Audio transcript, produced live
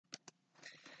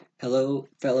Hello,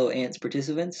 fellow ANTS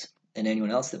participants and anyone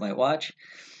else that might watch.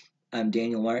 I'm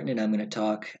Daniel Martin, and I'm going to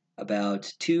talk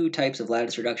about two types of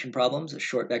lattice reduction problems, a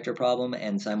short vector problem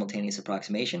and simultaneous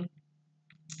approximation.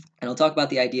 And I'll talk about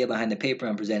the idea behind the paper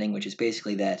I'm presenting, which is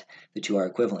basically that the two are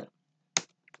equivalent.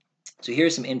 So here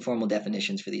are some informal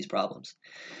definitions for these problems.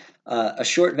 A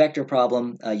short vector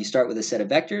problem, you start with a set of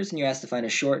vectors and you're asked to find a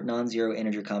short non-zero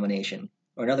integer combination.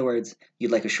 Or in other words, you'd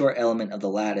like a short element of the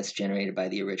lattice generated by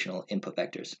the original input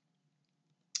vectors.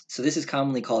 So this is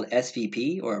commonly called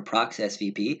SVP or approx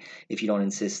SVP if you don't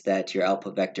insist that your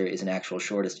output vector is an actual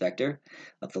shortest vector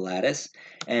of the lattice.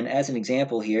 And as an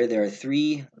example here, there are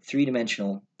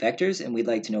three-dimensional vectors, and we'd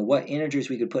like to know what integers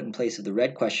we could put in place of the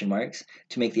red question marks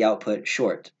to make the output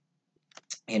short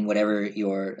in whatever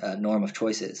your norm of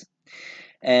choice is.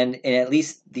 And in at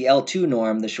least the L2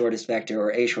 norm, the shortest vector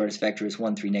or a shortest vector is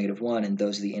 1, 3, -1, and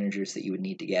those are the integers that you would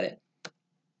need to get it.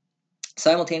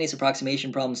 Simultaneous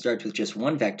approximation problem starts with just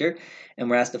one vector, and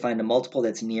we're asked to find a multiple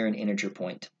that's near an integer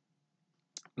point,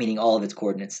 meaning all of its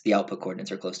coordinates, the output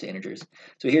coordinates, are close to integers.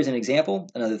 So here's an example,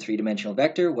 another three-dimensional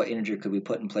vector. What integer could we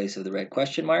put in place of the red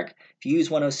question mark? If you use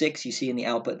 106, you see in the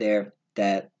output there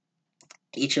that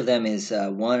each of them is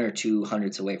 1 or 2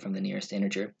 hundredths away from the nearest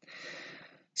integer.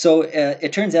 So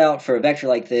it turns out for a vector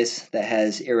like this that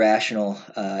has irrational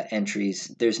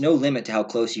entries, there's no limit to how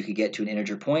close you could get to an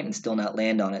integer point and still not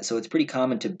land on it. So it's pretty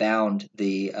common to bound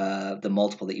the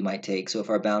multiple that you might take. So if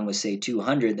our bound was, say,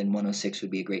 200, then 106 would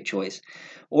be a great choice.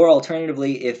 Or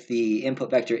alternatively, if the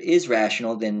input vector is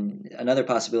rational, then another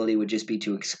possibility would just be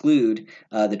to exclude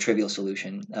the trivial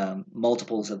solution,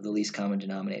 multiples of the least common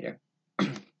denominator.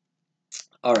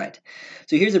 All right,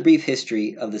 so here's a brief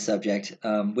history of the subject,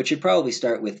 which should probably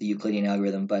start with the Euclidean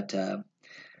algorithm, but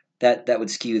that would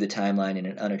skew the timeline in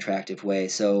an unattractive way.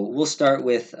 So we'll start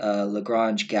with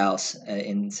Lagrange-Gauss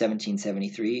in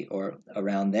 1773 or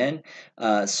around then,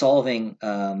 solving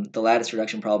the lattice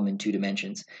reduction problem in 2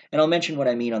 dimensions. And I'll mention what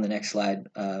I mean on the next slide,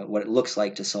 what it looks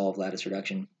like to solve lattice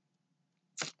reduction.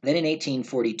 Then in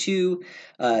 1842,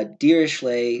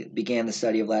 Dirichlet began the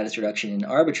study of lattice reduction in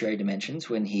arbitrary dimensions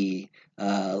when he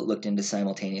looked into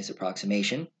simultaneous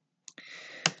approximation.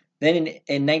 Then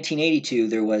in 1982,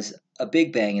 there was a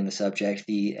big bang in the subject.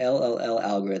 The LLL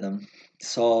algorithm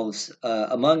solves,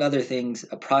 among other things,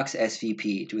 approx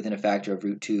SVP to within a factor of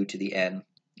 √2 to the n,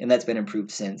 and that's been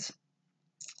improved since.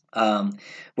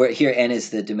 Where here n is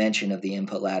the dimension of the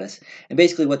input lattice. And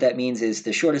basically what that means is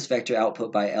the shortest vector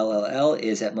output by LLL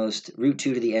is at most √2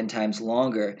 to the n times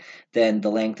longer than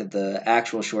the length of the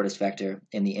actual shortest vector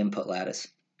in the input lattice.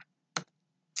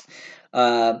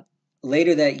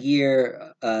 Later that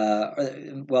year,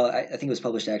 I think it was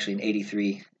published actually in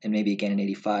 83 and maybe again in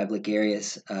 85,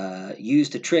 Ligarius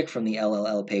used a trick from the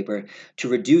LLL paper to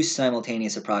reduce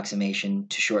simultaneous approximation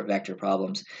to short vector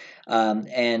problems.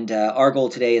 Our goal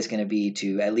today is going to be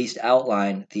to at least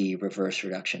outline the reverse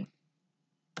reduction.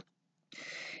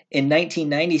 In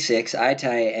 1996,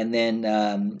 Itai, and then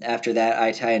after that,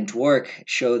 Itai and Dwork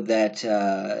showed that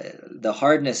the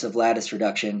hardness of lattice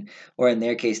reduction, or in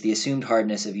their case, the assumed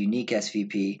hardness of unique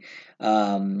SVP,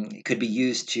 could be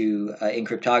used in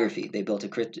cryptography. They built a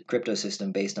crypto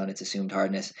system based on its assumed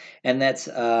hardness, and that's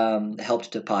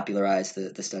helped to popularize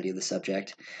the study of the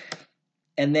subject.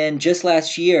 And then just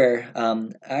last year,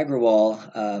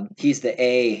 Agrawal, he's the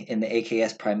A in the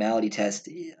AKS primality test,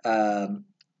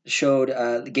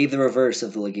 gave the reverse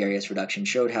of the Ligarius reduction,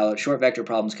 showed how short vector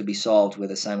problems could be solved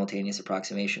with a simultaneous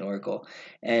approximation oracle,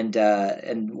 and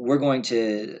we're going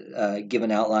to give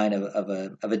an outline of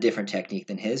a different technique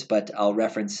than his, but I'll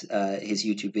reference his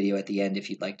YouTube video at the end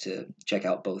if you'd like to check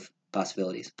out both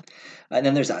possibilities. And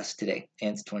then there's us today,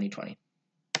 ANTS 2020.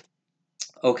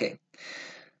 Okay.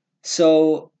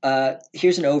 So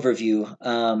here's an overview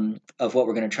of what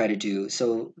we're going to try to do.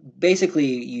 So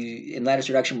basically, in lattice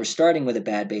reduction, we're starting with a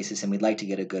bad basis, and we'd like to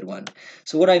get a good one.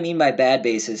 So what I mean by bad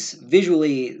basis,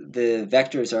 visually, the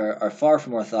vectors are far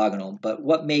from orthogonal, but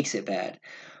what makes it bad?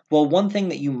 Well, one thing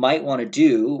that you might want to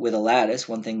do with a lattice,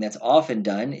 one thing that's often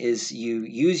done, is you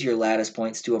use your lattice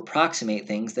points to approximate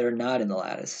things that are not in the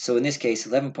lattice. So in this case,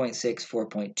 11.6,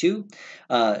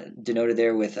 4.2, denoted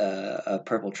there with a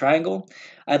purple triangle.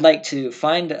 I'd like to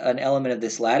find an element of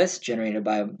this lattice generated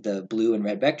by the blue and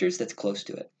red vectors that's close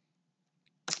to it.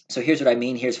 So here's what I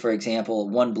mean. Here's, for example,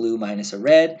 one blue minus a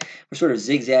red. We're sort of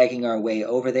zigzagging our way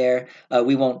over there.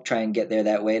 We won't try and get there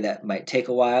that way. That might take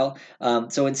a while.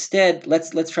 So instead,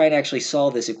 let's try and actually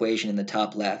solve this equation in the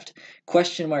top left.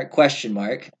 question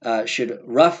mark should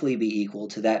roughly be equal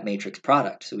to that matrix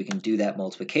product. So we can do that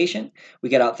multiplication. We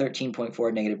get out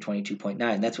 13.4, negative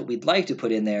 22.9. That's what we'd like to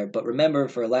put in there, but remember,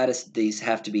 for a lattice, these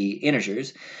have to be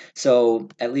integers. So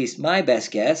at least my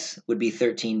best guess would be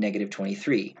 13, negative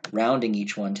 23, rounding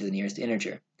each one to the nearest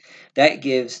integer. That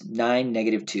gives 9,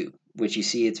 negative 2, which you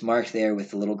see it's marked there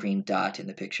with the little green dot in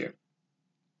the picture.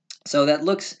 So that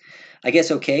looks, I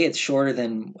guess, okay. It's shorter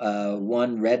than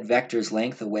one red vector's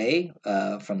length away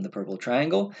from the purple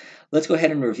triangle. Let's go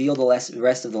ahead and reveal the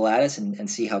rest of the lattice and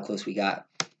see how close we got.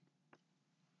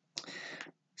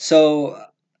 So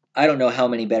I don't know how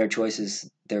many better choices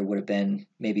there would have been,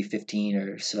 maybe 15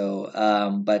 or so,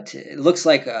 but it looks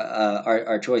like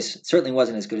our choice certainly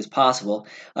wasn't as good as possible,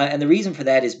 and the reason for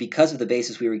that is because of the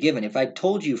basis we were given. If I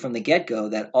told you from the get-go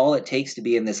that all it takes to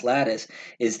be in this lattice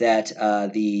is that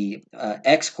the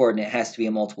x-coordinate has to be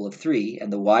a multiple of 3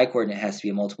 and the y-coordinate has to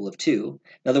be a multiple of 2,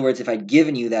 in other words, if I'd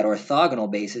given you that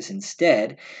orthogonal basis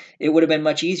instead, it would have been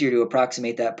much easier to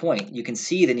approximate that point. You can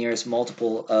see the nearest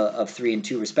multiple of 3 and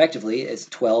 2 respectively is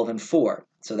 12 and 4.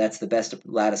 So that's the best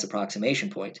lattice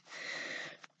approximation point.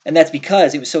 And that's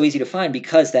because it was so easy to find,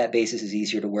 because that basis is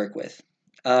easier to work with.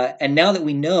 And now that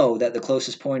we know that the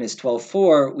closest point is 12,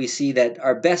 4, we see that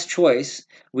our best choice,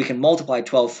 we can multiply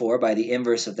 12, 4 by the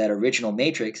inverse of that original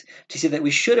matrix to see that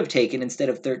we should have taken, instead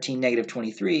of 13, negative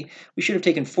 23, we should have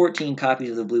taken 14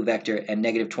 copies of the blue vector and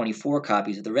negative 24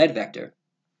 copies of the red vector.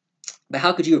 But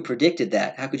how could you have predicted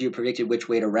that? How could you have predicted which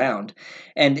way to round?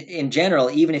 And in general,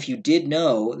 even if you did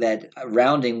know that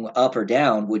rounding up or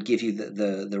down would give you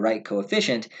the right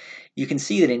coefficient, you can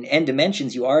see that in n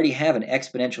dimensions, you already have an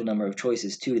exponential number of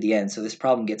choices, 2 to the n, so this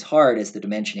problem gets hard as the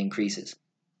dimension increases.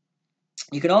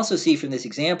 You can also see from this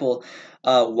example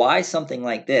why something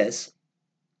like this,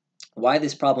 why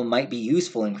this problem might be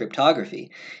useful in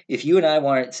cryptography. If you and I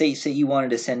wanted, say you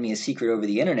wanted to send me a secret over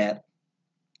the internet,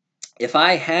 if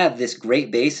I have this great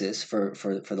basis for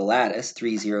the lattice,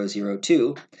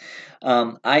 3002,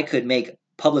 I could make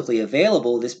publicly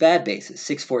available this bad basis,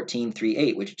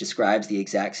 61438, which describes the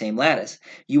exact same lattice.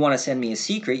 You want to send me a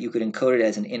secret, you could encode it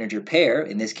as an integer pair,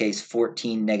 in this case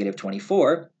 14, negative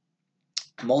 24,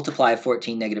 multiply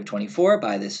 14, negative 24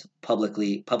 by this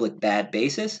public bad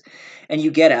basis, and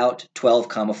you get out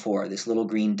 12, 4, this little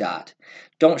green dot.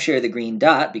 Don't share the green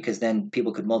dot, because then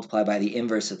people could multiply by the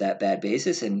inverse of that bad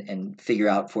basis and figure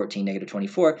out 14, negative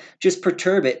 24. Just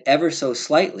perturb it ever so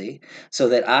slightly so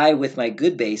that I, with my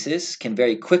good basis, can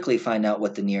very quickly find out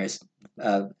what the nearest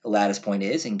lattice point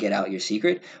is and get out your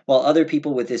secret, while other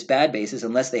people with this bad basis,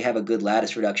 unless they have a good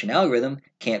lattice reduction algorithm,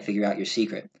 can't figure out your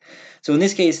secret. So in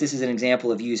this case, this is an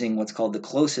example of using what's called the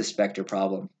closest vector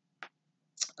problem.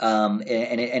 And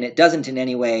it doesn't in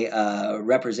any way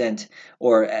represent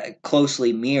or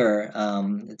closely mirror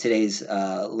today's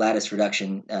lattice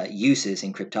reduction uses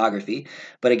in cryptography.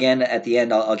 But again, at the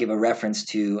end, I'll give a reference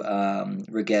to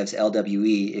Regev's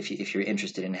LWE if you're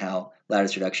interested in how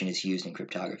lattice reduction is used in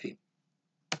cryptography.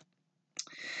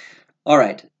 All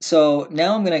right, so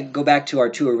now I'm going to go back to our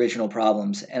two original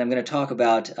problems, and I'm going to talk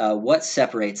about what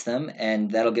separates them, and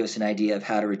that'll give us an idea of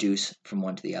how to reduce from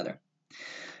one to the other.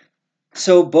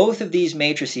 So both of these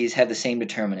matrices have the same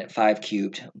determinant, 5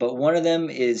 cubed, but one of them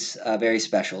is very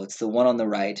special. It's the one on the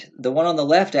right. The one on the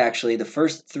left, actually, the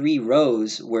first 3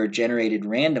 rows were generated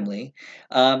randomly,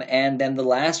 and then the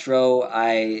last row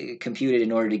I computed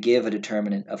in order to give a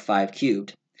determinant of 5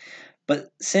 cubed. But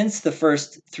since the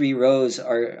first 3 rows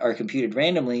are computed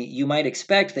randomly, you might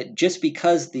expect that just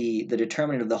because the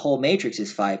determinant of the whole matrix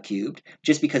is 5 cubed,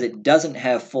 just because it doesn't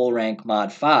have full rank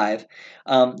mod 5,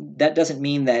 that doesn't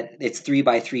mean that its 3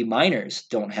 by 3 minors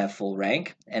don't have full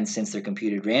rank. And since they're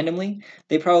computed randomly,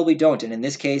 they probably don't. And in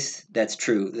this case, that's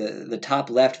true. The top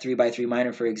left 3 by 3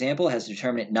 minor, for example, has a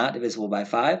determinant not divisible by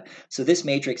 5. So this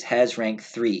matrix has rank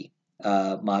 3.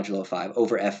 Modulo 5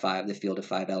 over F5, the field of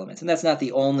 5 elements. And that's not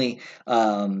the only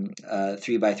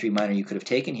 3 by 3 minor you could have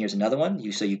taken. Here's another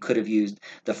one. So you could have used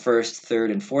the first, third,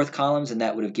 and fourth columns, and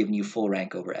that would have given you full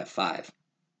rank over F5.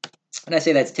 And I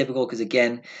say that's typical because,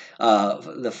 again,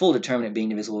 the full determinant being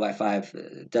divisible by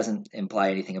 5 doesn't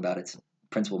imply anything about its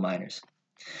principal minors.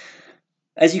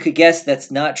 As you could guess, that's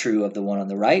not true of the one on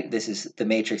the right. This is the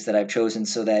matrix that I've chosen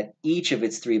so that each of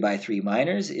its 3 by 3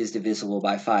 minors is divisible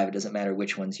by 5. It doesn't matter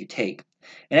which ones you take.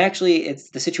 And actually,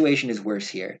 the situation is worse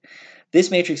here.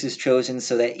 This matrix is chosen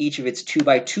so that each of its 2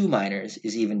 by 2 minors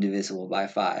is even divisible by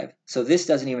 5. So this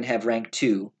doesn't even have rank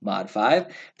 2 mod 5.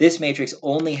 This matrix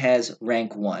only has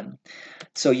rank 1.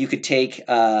 So you could take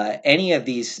any of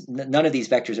these, none of these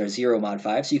vectors are 0 mod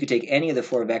 5, so you could take any of the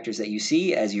 4 vectors that you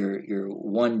see as your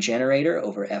 1 generator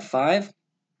over F5.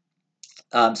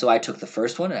 So I took the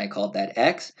first one and I called that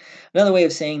x. Another way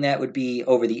of saying that would be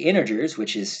over the integers,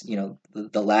 which is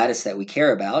the lattice that we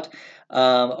care about.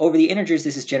 Over the integers,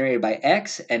 this is generated by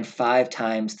x and 5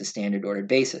 times the standard ordered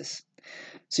basis.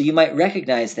 So you might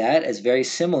recognize that as very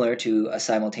similar to a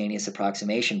simultaneous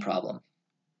approximation problem.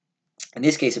 In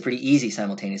this case, a pretty easy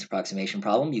simultaneous approximation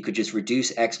problem. You could just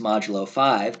reduce x modulo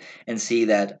 5 and see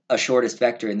that a shortest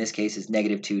vector in this case is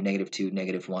 -2, -2,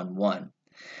 -1, 1.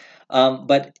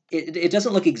 But it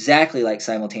doesn't look exactly like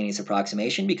simultaneous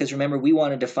approximation because remember we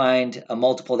wanted to find a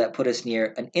multiple that put us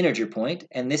near an integer point,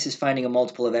 and this is finding a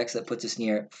multiple of x that puts us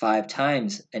near 5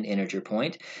 times an integer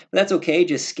point. But that's okay,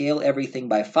 just scale everything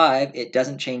by 5. It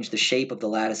doesn't change the shape of the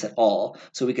lattice at all.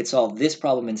 So we could solve this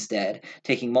problem instead,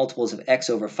 taking multiples of x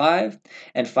over 5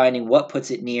 and finding what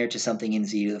puts it near to something in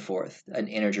z to the 4th, an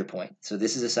integer point. So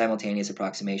this is a simultaneous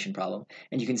approximation problem.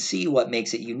 And you can see what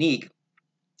makes it unique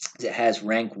is it has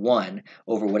rank 1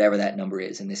 over whatever that number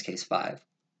is, in this case 5.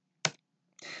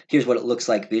 Here's what it looks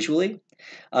like visually.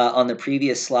 On the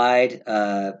previous slide,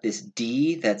 this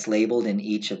D that's labeled in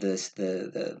each of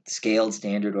the scaled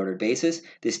standard ordered basis,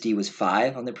 this D was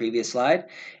 5 on the previous slide,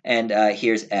 and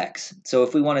here's X. So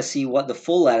if we want to see what the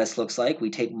full lattice looks like, we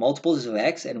take multiples of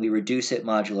X and we reduce it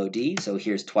modulo D. So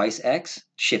here's twice X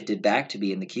shifted back to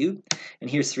be in the cube, and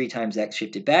here's 3 times X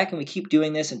shifted back, and we keep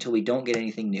doing this until we don't get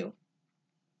anything new.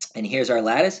 And here's our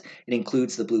lattice. It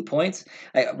includes the blue points.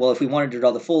 Well, if we wanted to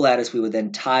draw the full lattice, we would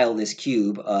then tile this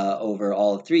cube over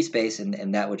all of 3 space,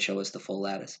 and that would show us the full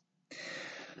lattice.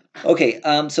 Okay,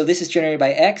 so this is generated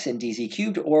by x and dz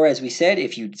cubed, or as we said,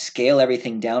 if you scale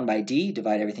everything down by d,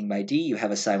 divide everything by d, you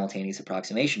have a simultaneous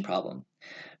approximation problem.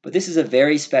 But this is a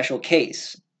very special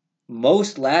case.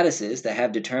 Most lattices that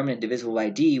have determinant divisible by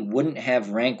d wouldn't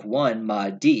have rank 1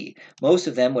 mod d. Most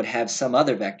of them would have some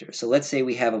other vector. So let's say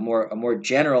we have a more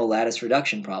general lattice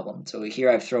reduction problem. So here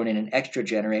I've thrown in an extra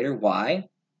generator, y,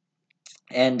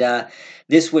 and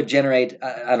this would generate,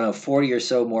 I don't know, 40 or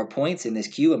so more points in this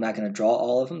cube. I'm not going to draw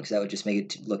all of them because that would just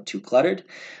make it look too cluttered.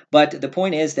 But the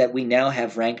point is that we now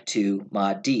have rank 2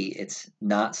 mod d. It's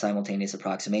not simultaneous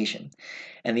approximation.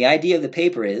 And the idea of the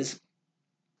paper is,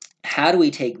 how do we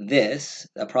take this,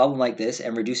 a problem like this,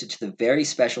 and reduce it to the very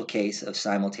special case of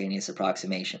simultaneous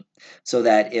approximation? So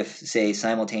that if, say,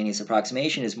 simultaneous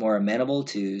approximation is more amenable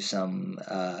to some,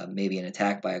 maybe an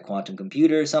attack by a quantum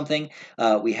computer or something,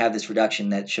 we have this reduction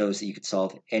that shows that you could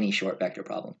solve any short vector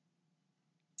problem.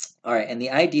 All right, and the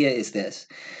idea is this.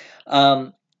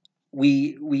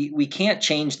 We can't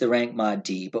change the rank mod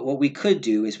d, but what we could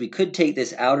do is we could take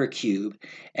this outer cube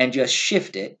and just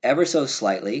shift it ever so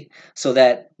slightly so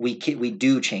that we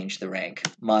do change the rank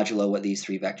modulo what these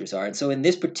 3 vectors are. And so in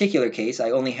this particular case,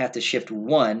 I only have to shift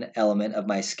one element of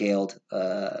my scaled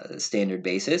standard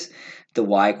basis, the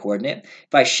y coordinate.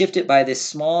 If I shift it by this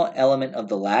small element of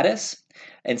the lattice,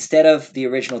 instead of the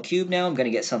original cube now, I'm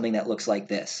going to get something that looks like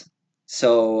this.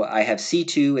 So I have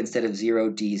C2 instead of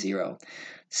 0, D0.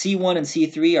 C1 and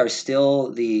C3 are still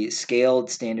the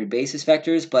scaled standard basis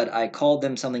vectors, but I called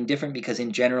them something different because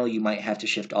in general you might have to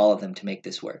shift all of them to make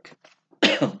this work.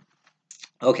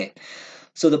 Okay,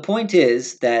 so the point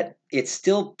is that it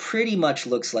still pretty much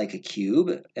looks like a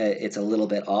cube. It's a little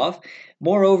bit off.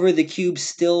 Moreover, the cube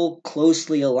still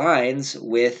closely aligns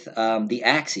with the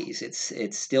axes.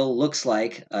 It still looks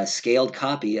like a scaled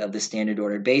copy of the standard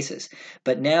ordered basis.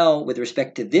 But now, with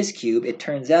respect to this cube, it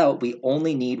turns out we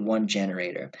only need one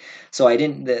generator. So I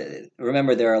didn't,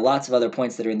 remember there are lots of other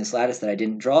points that are in this lattice that I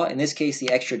didn't draw. In this case,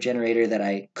 the extra generator that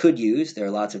I could use, there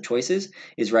are lots of choices,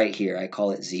 is right here. I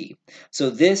call it Z. So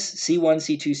this C1,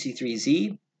 C2, C3,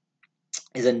 Z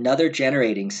is another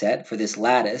generating set for this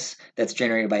lattice that's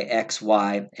generated by x,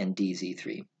 y, and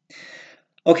dz3.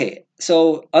 Okay,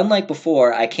 so unlike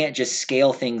before, I can't just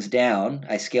scale things down.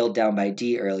 I scaled down by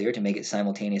d earlier to make it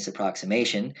simultaneous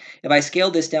approximation. If I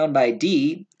scale this down by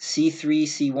d, c3,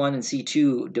 c1, and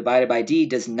c2 divided by d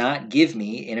does not give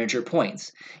me integer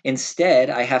points. Instead,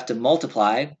 I have to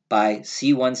multiply by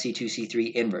c1, c2,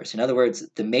 c3 inverse. In other words,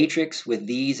 the matrix with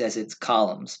these as its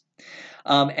columns.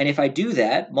 And if I do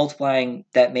that, multiplying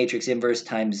that matrix inverse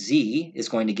times z is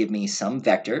going to give me some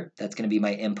vector. That's going to be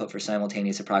my input for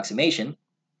simultaneous approximation.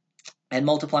 And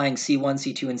multiplying C1,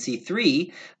 C2, and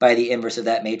C3 by the inverse of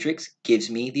that matrix gives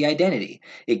me the identity.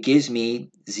 It gives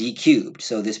me Z cubed.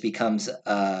 So this becomes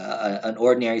an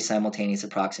ordinary simultaneous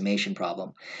approximation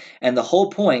problem. And the whole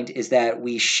point is that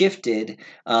we shifted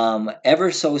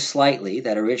ever so slightly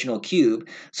that original cube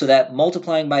so that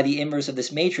multiplying by the inverse of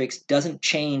this matrix doesn't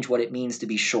change what it means to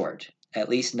be short. at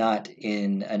least not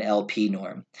in an LP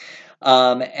norm.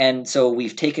 And so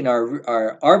we've taken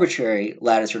our arbitrary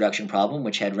lattice reduction problem,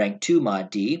 which had rank 2 mod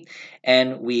D,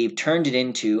 and we've turned it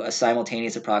into a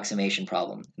simultaneous approximation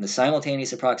problem. And the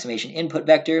simultaneous approximation input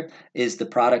vector is the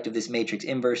product of this matrix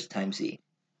inverse times Z.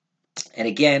 And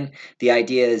again, the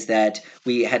idea is that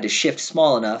we had to shift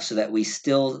small enough so that we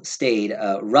still stayed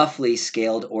a roughly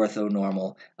scaled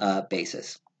orthonormal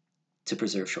basis to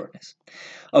preserve shortness.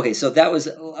 Okay, so that was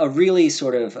a really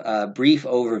sort of brief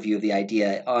overview of the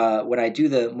idea. When I do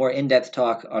the more in-depth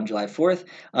talk on July 4th,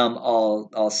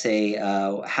 I'll say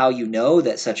how you know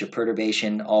that such a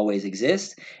perturbation always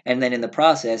exists, and then in the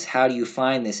process, how do you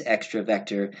find this extra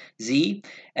vector z,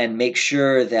 and make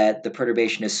sure that the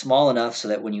perturbation is small enough so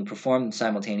that when you perform the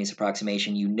simultaneous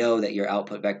approximation, you know that your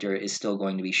output vector is still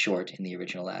going to be short in the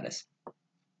original lattice.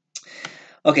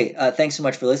 Okay, thanks so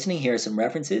much for listening. Here are some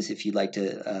references if you'd like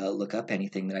to look up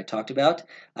anything that I talked about.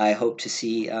 I hope to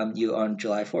see you on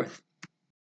July 4th.